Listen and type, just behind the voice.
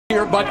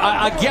here, but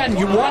again,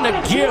 you want to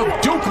give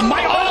Duke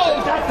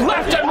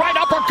left and right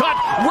uppercut.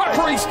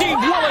 Referee Steve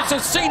Willis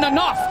has seen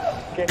enough.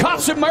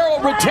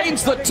 Casimero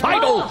retains the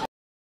title.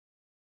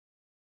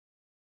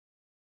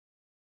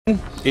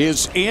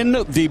 Is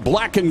in the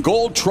black and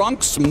gold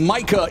trunks,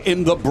 Micah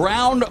in the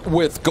brown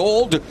with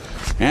gold.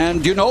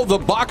 And you know, the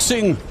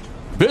boxing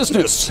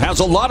business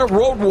has a lot of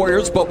road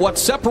warriors, but what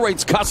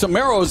separates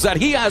Casimero is that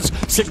he has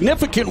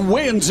significant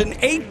wins in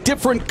 8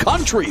 different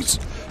countries.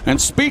 And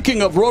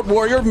speaking of road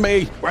warrior,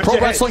 may pro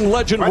wrestling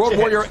legend Road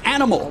Warrior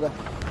Animal,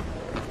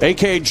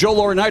 a.k.a. Joe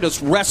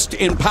Laurinaitis, rest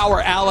in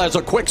power. Al, as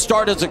a quick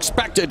start as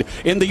expected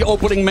in the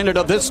opening minute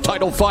of this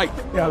title fight.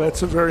 Yeah,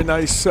 that's a very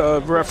nice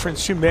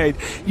reference you made.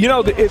 You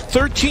know,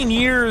 13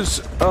 years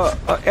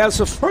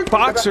as a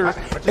boxer,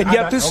 and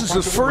yet this is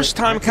the first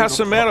time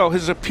Casimero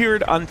has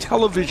appeared on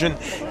television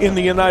in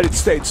the United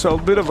States. So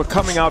a bit of a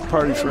coming out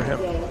party for him.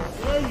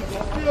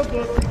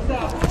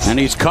 And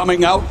he's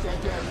coming out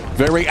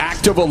very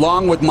active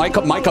along with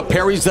Micah. Micah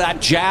parries that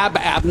jab,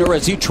 Abner,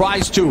 as he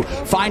tries to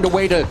find a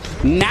way to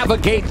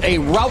navigate a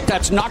route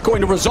that's not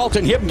going to result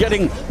in him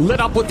getting lit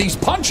up with these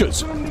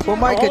punches. Well,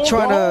 Micah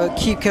trying to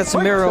keep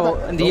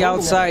Casimero on the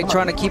outside,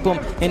 trying to keep him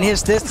in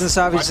his distance.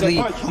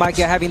 Obviously,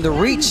 Micah having the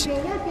reach.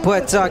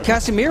 But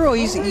Casimero,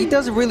 he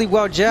does a really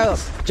well job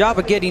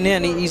of getting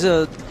in. He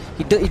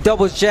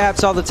doubles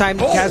jabs all the time.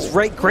 He has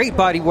great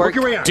body work.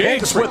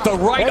 Digs with the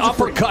right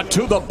uppercut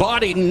to the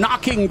body,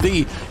 knocking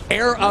the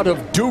air out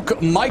of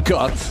Duke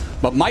Micah.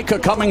 But Micah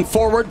coming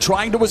forward,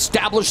 trying to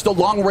establish the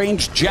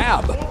long-range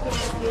jab.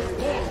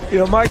 You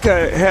know,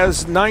 Micah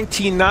has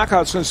 19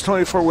 knockouts in his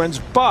 24 wins,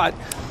 but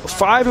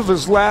 5 of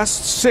his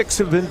last 6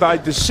 have been by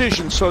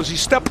decision. So as he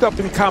stepped up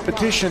in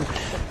competition,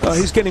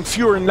 he's getting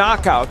fewer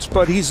knockouts,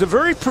 but he's a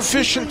very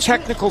proficient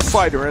technical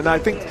fighter, and I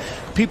think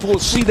people will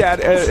see that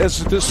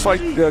as this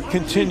fight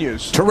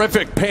continues.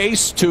 Terrific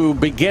pace to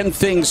begin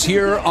things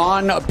here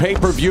on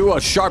pay-per-view.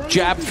 A sharp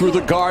jab through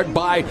the guard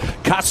by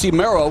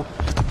Casimero.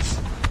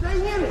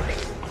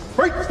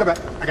 Wait, step back.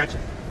 I got you.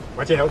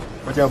 Watch your elbow.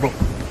 Watch your elbow.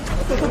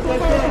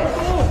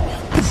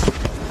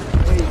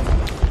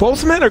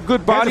 Both men are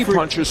good body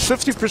punchers.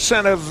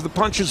 50% of the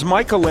punches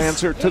Micah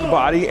lands are to the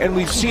body, and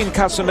we've seen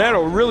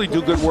Casimero really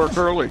do good work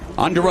early.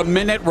 Under a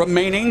minute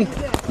remaining.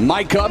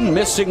 Micah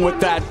missing with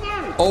that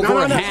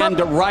overhand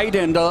right,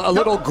 and a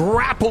little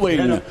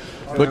grappling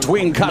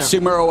between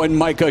Casimero and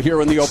Micah here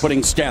in the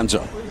opening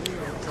stanza.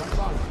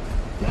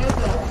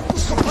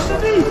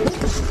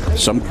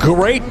 Some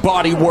great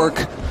body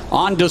work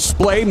on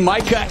display.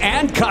 Micah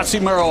and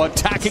Casimero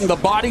attacking the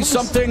body,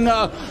 something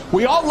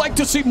we all like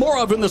to see more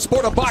of in the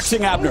sport of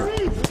boxing, Abner.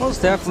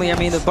 Most definitely. I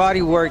mean, the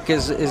body work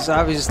is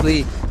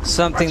obviously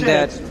something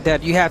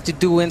that you have to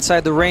do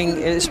inside the ring,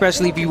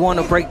 especially if you want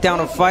to break down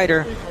a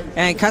fighter.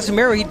 And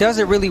Casimero, he does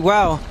it really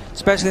well,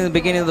 especially in the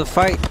beginning of the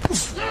fight.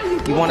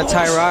 You want to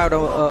tire out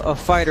a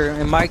fighter,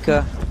 and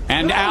Micah.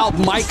 And Al,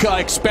 Micah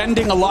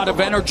expending a lot of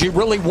energy,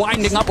 really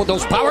winding up with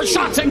those power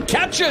shots and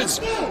catches.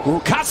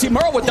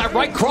 Casimero with that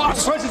right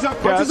cross. Yeah,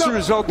 that's the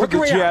result of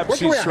the jabs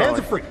he's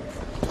throwing.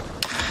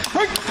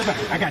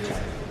 I got you.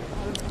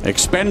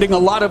 Expending a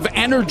lot of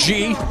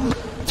energy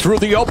through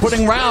the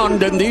opening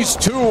round, and these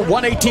two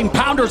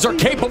 118-pounders are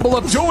capable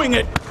of doing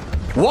it.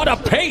 What a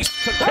pace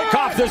to kick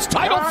off this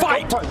title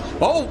fight.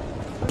 Oh,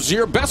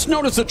 Zier, best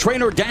known as the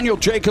trainer Daniel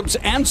Jacobs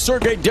and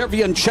Sergey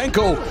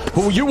Derevyanchenko,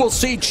 who you will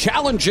see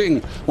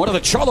challenging one of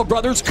the Charlo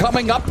brothers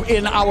coming up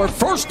in our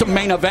first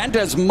main event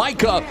as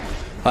Micah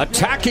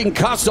attacking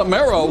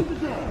Casimero.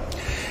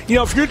 You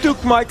know, if you're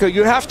Duke Micah,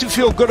 you have to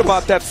feel good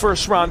about that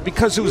first round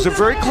because it was a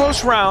very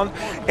close round,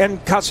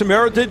 and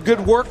Casimero did good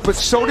work, but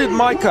so did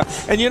Micah.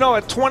 And you know,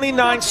 at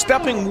 29,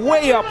 stepping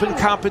way up in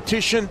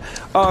competition,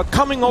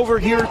 coming over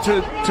here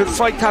to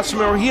fight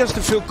Casimero, he has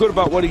to feel good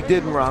about what he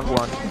did in round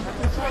 1.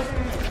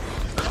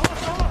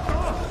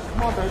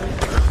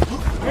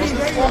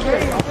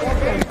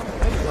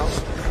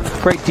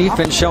 Great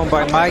defense shown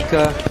by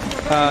Micah,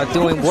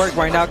 doing work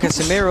right now,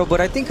 Casimero.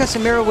 But I think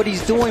Casimero, what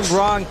he's doing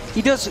wrong,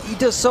 he does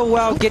so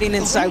well getting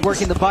inside,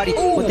 working the body,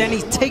 but then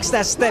he takes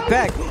that step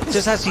back,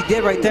 just as he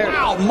did right there.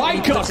 Wow,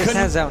 Micah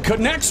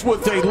connects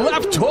with a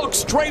left hook,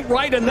 straight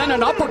right, and then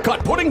an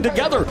uppercut, putting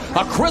together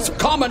a crisp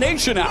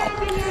combination out.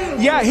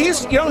 Yeah,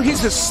 he's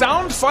a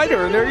sound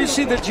fighter, and there you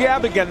see the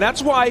jab again.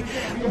 That's why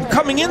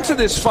coming into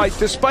this fight,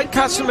 despite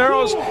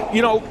Casimero's,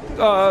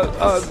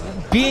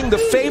 being the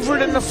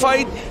favorite in the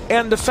fight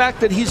and the fact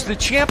that he's the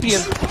champion,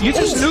 you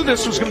just knew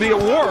this was going to be a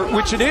war,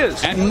 which it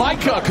is. And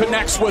Micah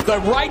connects with a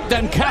right,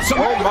 then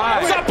Casimero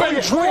up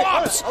and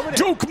drops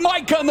Duke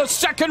Micah in the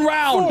second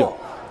round. 4,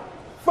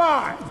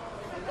 5,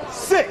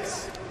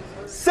 6,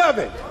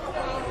 7,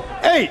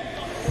 8.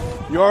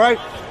 You all right?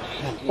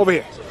 Over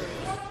here.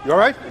 You all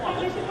right?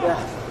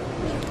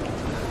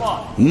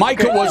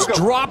 Micah was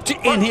dropped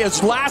in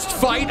his last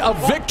fight of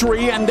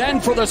victory, and then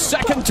for the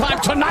second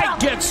time tonight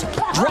gets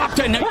dropped,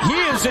 and he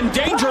is in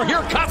danger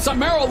here.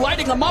 Casimero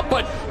lighting him up,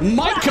 but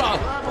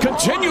Micah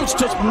continues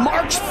to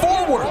march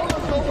forward.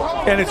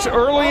 And it's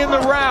early in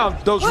the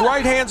round. Those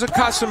right hands of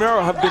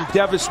Casimero have been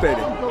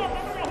devastating.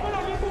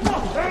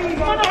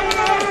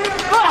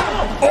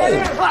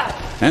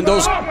 And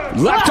those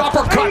left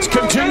uppercuts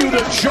continue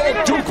to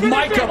jolt Duke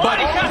Micah, but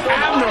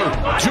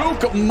Abner,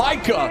 Duke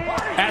Micah,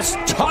 as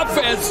tough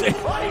as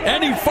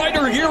any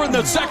fighter here in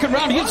the second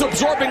round, he's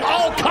absorbing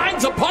all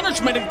kinds of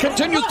punishment and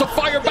continues to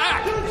fire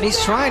back. And he's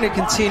trying to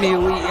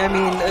continue. I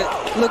mean,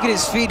 look at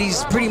his feet.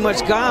 He's pretty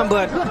much gone,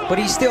 but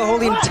he's still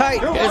holding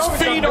tight. His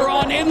feet are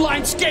on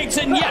inline skates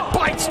and yet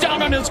bites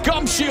down on his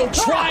gum shield,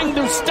 trying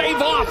to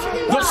stave off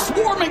the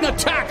swarming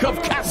attack of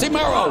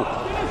Casimero.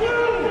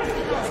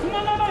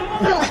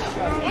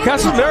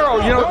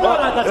 Casimero, you know,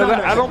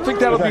 I don't think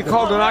that'll be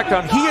called a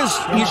knockdown.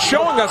 He's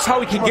showing us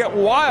how he can get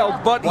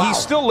wild, but he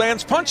still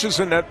lands punches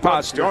in that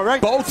posture. All right.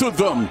 Both of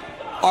them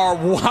are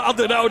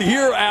wilded out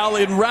here, Al,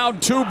 in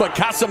round two, but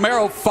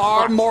Casimero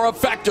far more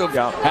effective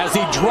as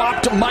he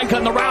dropped Micah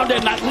in the round,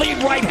 and that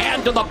lead right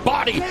hand to the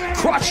body,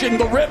 crushing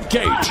the rib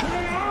cage.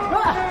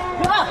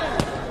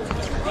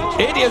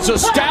 It is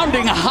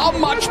astounding how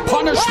much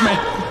punishment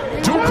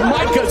Duke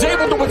Micah is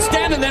able to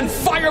withstand and then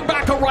fire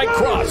back a right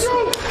cross.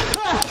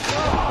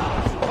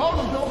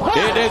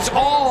 It is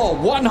all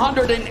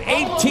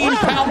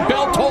 118-pound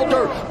belt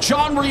holder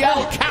John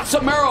Riel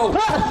Casimero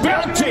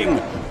belting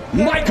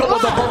Micah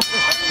with a...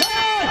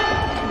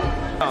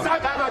 I'm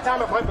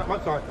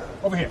sorry.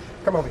 Over here.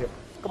 Come over here.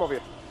 Come over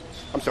here.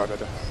 I'm sorry about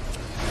that.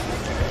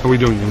 How are we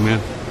doing, young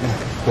man?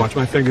 Watch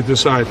my finger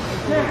this side.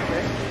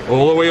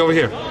 All the way over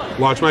here.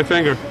 Watch my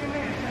finger.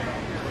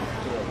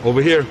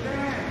 Over here.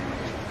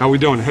 How we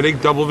doing?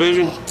 Headache, double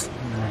vision?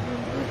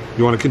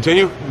 You want to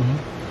continue?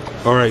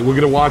 All right, we're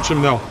going to watch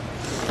him though.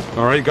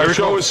 All right, you got to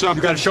show us something.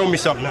 You got to show me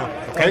something now,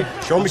 okay?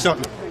 Show me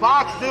something.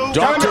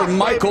 Dr.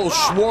 Michael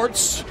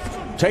Schwartz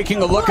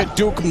taking a look at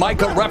Duke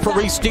Micah.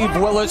 Referee Steve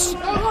Willis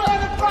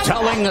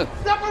telling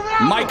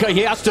Micah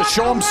he has to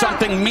show him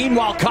something.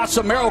 Meanwhile,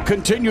 Casimero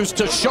continues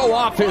to show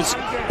off his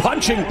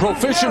punching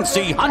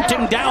proficiency,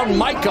 hunting down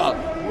Micah.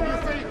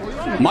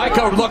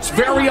 Micah looks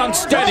very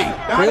unsteady.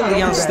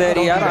 Really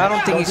unsteady. I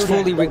don't think he's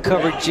fully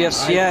recovered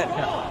just yet.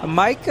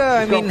 Micah,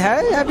 I mean,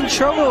 having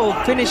trouble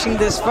finishing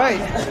this fight.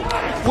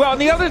 Well,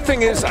 and the other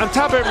thing is, on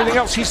top of everything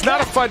else, he's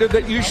not a fighter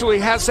that usually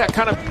has that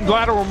kind of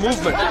lateral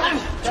movement.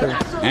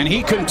 And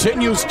he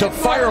continues to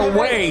fire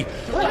away.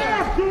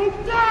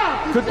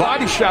 Good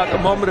body shot a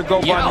moment ago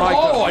by Micah.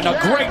 Oh, and a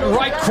great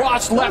right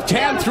cross left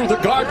hand through the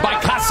guard by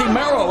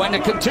Casimero, and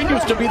it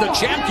continues to be the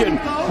champion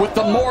with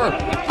the more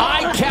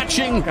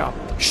eye-catching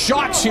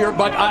shots here.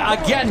 But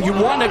again, you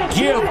want to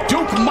give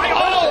Duke Micah,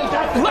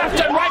 oh, left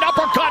and right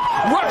uppercut.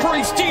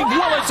 Referee Steve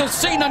Willis has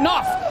seen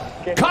enough.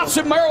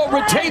 Casimero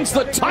retains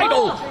the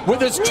title with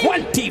his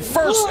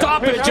 21st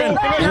stoppage, and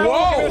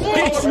whoa,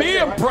 makes me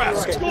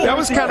impressed. That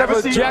was kind of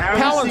a Jack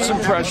Palance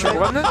impression,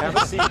 wasn't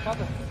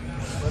it?